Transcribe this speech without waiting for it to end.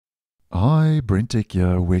Hi, BrenTech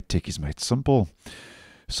here, where tech is made simple.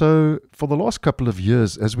 So, for the last couple of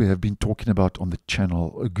years, as we have been talking about on the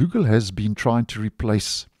channel, Google has been trying to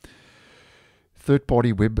replace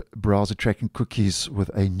third-party web browser tracking cookies with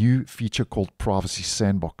a new feature called Privacy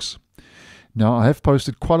Sandbox. Now, I have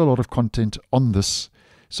posted quite a lot of content on this,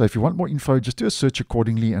 so if you want more info, just do a search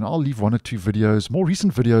accordingly, and I'll leave one or two videos, more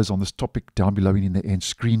recent videos on this topic down below in the end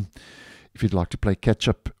screen, if you'd like to play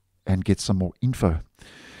catch-up and get some more info.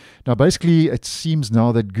 Now, basically, it seems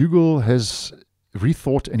now that Google has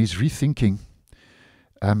rethought and is rethinking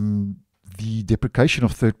the deprecation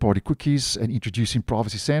of third-party cookies and introducing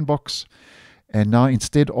Privacy Sandbox. And now,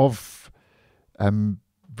 instead of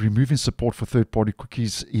removing support for third-party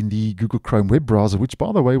cookies in the Google Chrome web browser, which,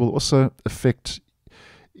 by the way, will also affect,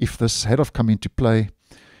 if this had have come into play,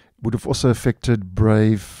 would have also affected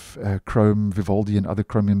Brave, Chrome, Vivaldi, and other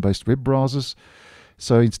Chromium-based web browsers.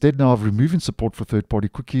 So instead now of removing support for third-party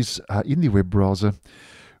cookies in the web browser,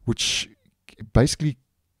 which basically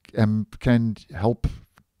can help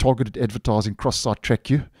targeted advertising cross-site track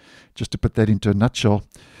you, just to put that into a nutshell,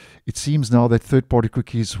 it seems now that third-party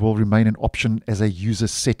cookies will remain an option as a user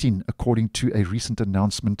setting, according to a recent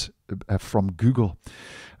announcement from Google.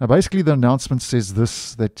 Now, basically, the announcement says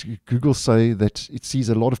this, that Google say that it sees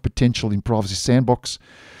a lot of potential in Privacy Sandbox.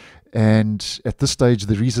 And at this stage,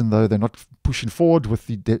 the reason, though, they're not pushing forward with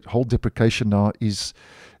the whole deprecation now is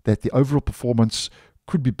that the overall performance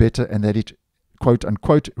could be better and that it, quote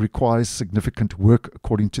unquote, requires significant work,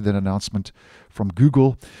 according to that announcement from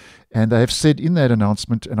Google. And they have said in that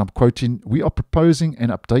announcement, and I'm quoting, "We are proposing an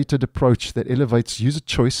updated approach that elevates user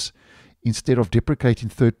choice. Instead of deprecating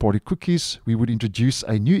third-party cookies, we would introduce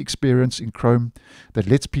a new experience in Chrome that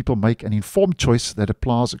lets people make an informed choice that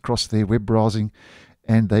applies across their web browsing,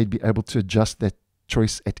 and they'd be able to adjust that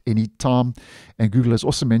choice at any time." And Google has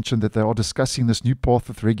also mentioned that they are discussing this new path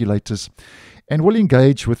with regulators and will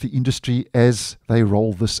engage with the industry as they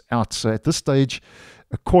roll this out. So at this stage,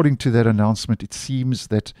 according to that announcement, it seems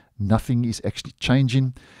that nothing is actually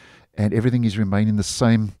changing and everything is remaining the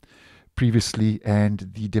same previously,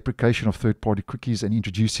 and the deprecation of third-party cookies and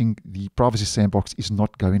introducing the Privacy Sandbox is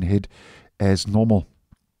not going ahead as normal.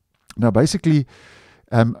 Now, basically,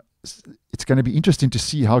 it's going to be interesting to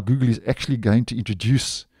see how Google is actually going to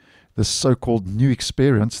introduce this so-called new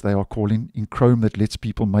experience they are calling in Chrome that lets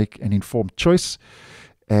people make an informed choice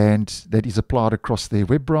and that is applied across their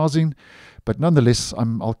web browsing. But nonetheless,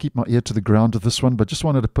 I'll keep my ear to the ground of this one, but just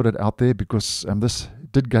wanted to put it out there because this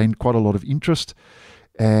did gain quite a lot of interest.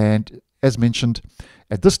 And as mentioned,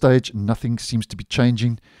 at this stage, nothing seems to be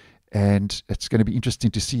changing. And it's going to be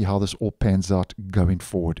interesting to see how this all pans out going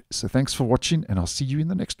forward. So thanks for watching, and I'll see you in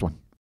the next one.